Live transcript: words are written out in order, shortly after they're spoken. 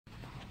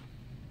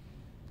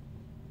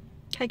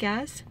Hey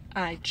guys,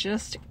 I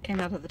just came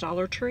out of the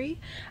Dollar Tree.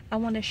 I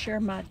want to share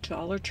my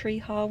Dollar Tree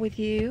haul with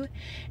you,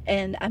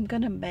 and I'm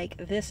going to make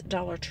this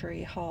Dollar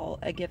Tree haul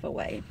a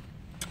giveaway.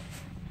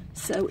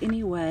 So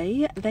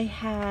anyway, they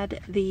had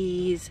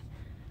these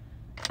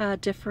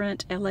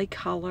different LA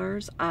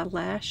Colors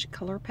eyelash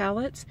color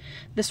palettes.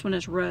 This one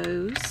is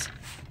rose.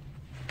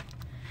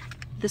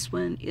 This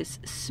one is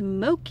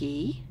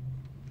smoky.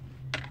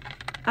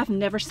 I've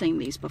never seen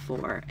these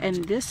before.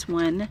 And this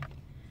one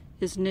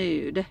is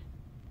nude.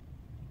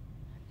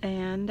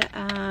 And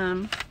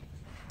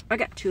I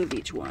got two of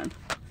each one.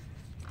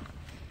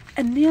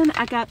 And then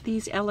I got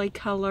these LA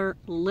Color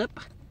lip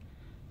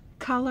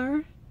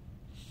color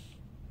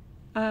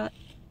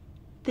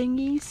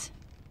thingies.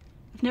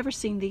 I've never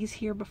seen these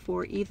here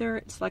before either.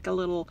 It's like a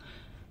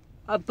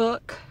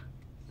book.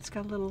 It's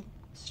got a little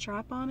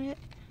strap on it.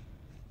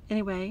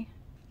 Anyway,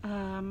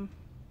 I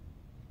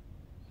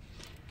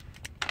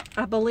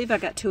believe I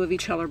got two of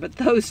each color, but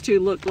those two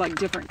look like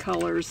different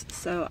colors,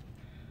 so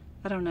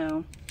I don't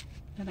know.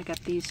 And I got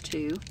these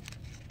two.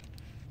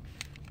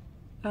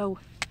 Oh.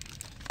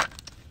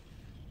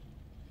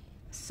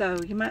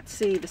 So you might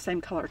see the same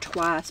color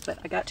twice, but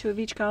I got two of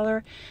each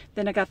color.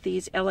 Then I got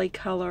these LA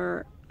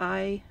Color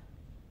eye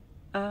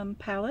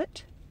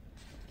palette.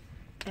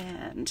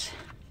 And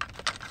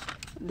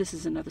this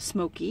is another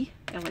smoky,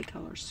 LA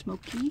Color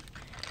smoky.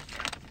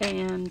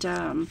 And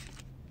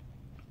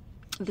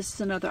this is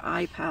another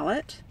eye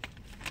palette.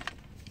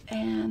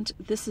 And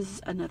this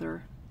is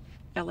another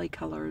LA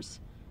Colors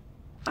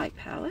eye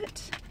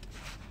palette.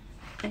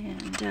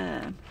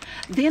 And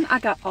then I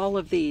got all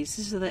of these.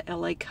 These are the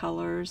LA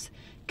Colors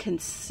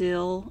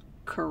Conceal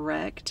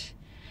Correct.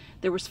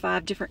 There was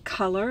 5 different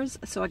colors,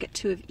 so I get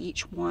 2 of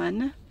each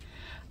one.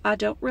 I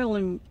don't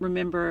really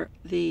remember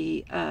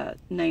the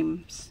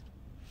names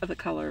of the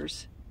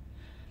colors,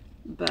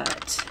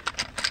 but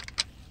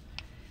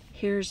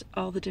here's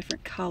all the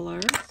different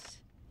colors.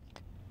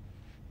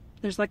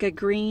 There's like a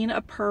green,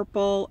 a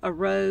purple, a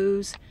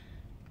rose,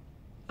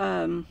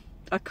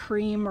 a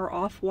cream or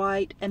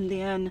off-white, and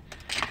then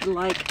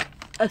like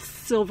a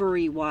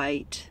silvery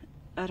white.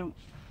 I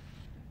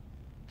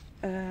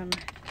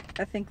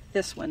think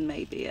this one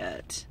may be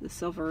it. The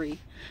silvery.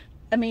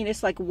 I mean,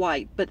 it's like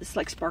white, but it's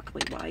like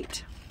sparkly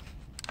white.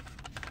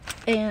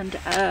 And,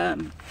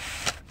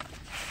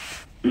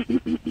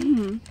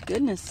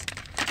 goodness.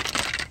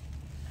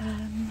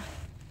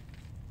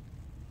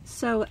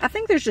 So I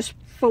think there's just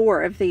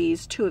 4 of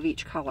these, 2 of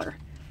each color.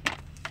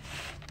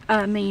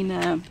 I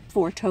mean,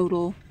 4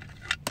 total.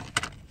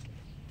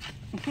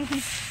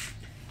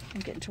 I'm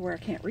getting to where I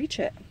can't reach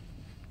it.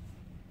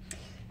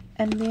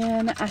 And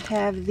then I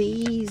have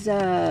these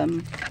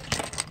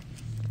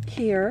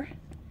here.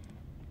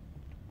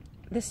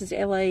 This is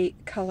LA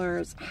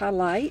Colors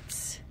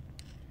Highlights.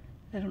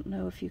 I don't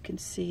know if you can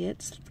see it.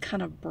 It's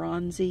kind of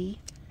bronzy.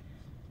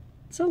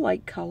 It's a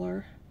light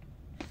color.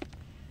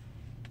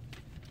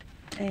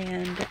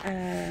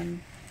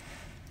 And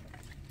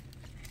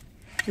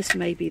this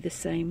may be the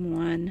same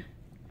one.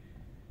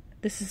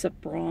 This is a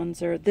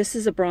bronzer. This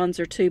is a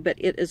bronzer too, but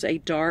it is a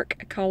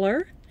dark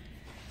color.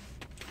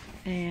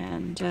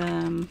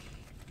 And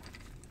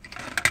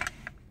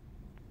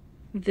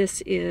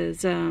this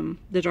is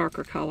the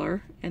darker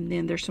color. And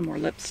then there's some more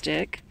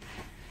lipstick.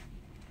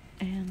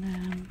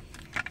 And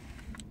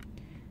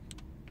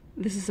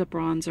this is a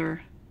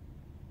bronzer.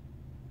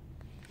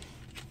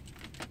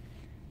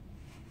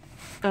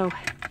 Oh,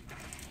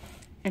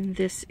 and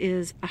this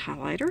is a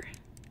highlighter.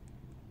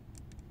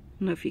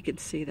 I don't know if you can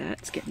see that.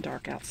 It's getting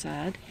dark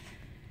outside.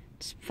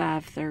 It's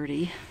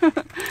 5:30.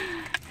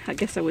 I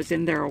guess I was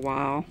in there a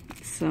while.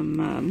 Some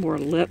more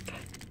lip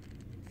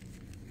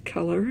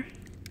color.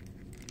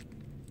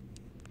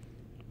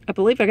 I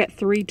believe I got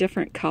 3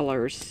 different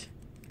colors.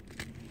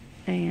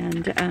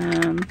 And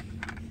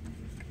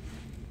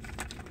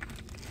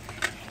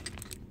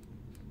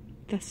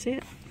that's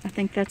it. I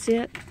think that's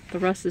it. The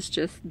rest is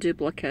just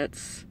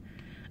duplicates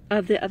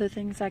of the other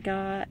things I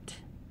got.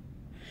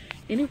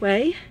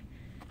 Anyway,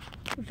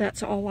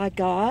 that's all I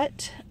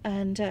got,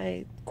 and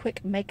a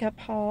quick makeup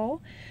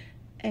haul.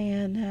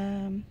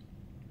 And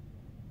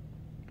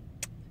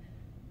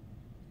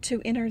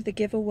to enter the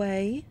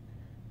giveaway,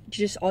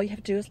 just all you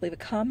have to do is leave a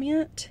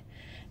comment.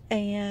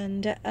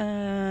 And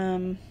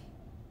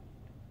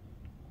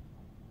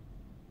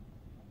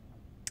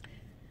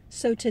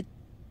so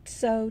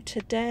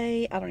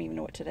today, I don't even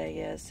know what today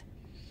is,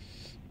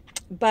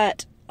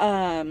 but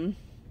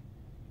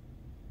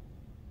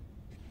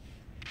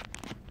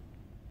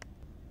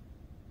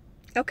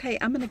okay,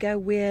 I'm gonna go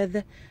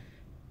with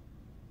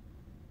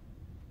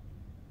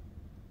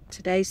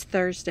today's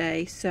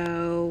Thursday,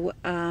 so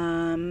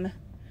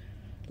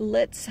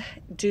let's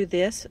do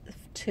this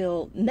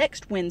till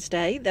next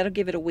Wednesday. That'll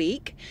give it a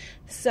week.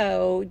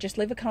 So just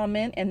leave a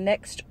comment, and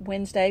next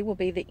Wednesday will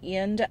be the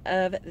end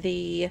of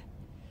the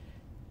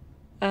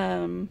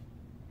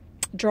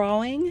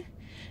drawing,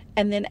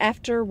 and then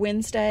after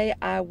Wednesday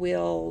I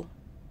will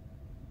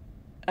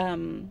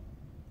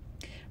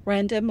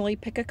randomly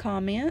pick a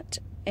comment,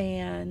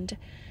 and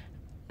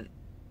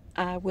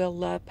I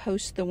will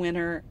post the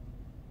winner.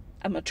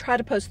 I'm going to try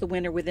to post the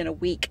winner within a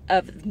week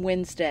of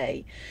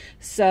Wednesday.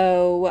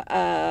 So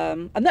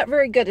I'm not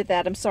very good at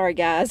that. I'm sorry,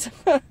 guys.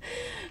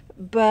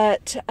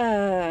 But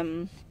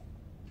I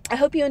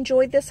hope you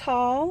enjoyed this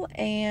haul.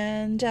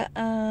 And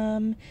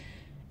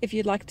if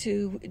you'd like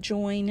to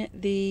join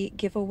the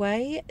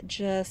giveaway,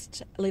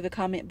 just leave a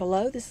comment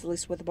below. This is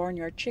Lisa with the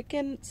Barnyard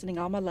Chicken, sending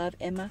all my love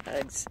and my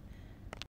hugs.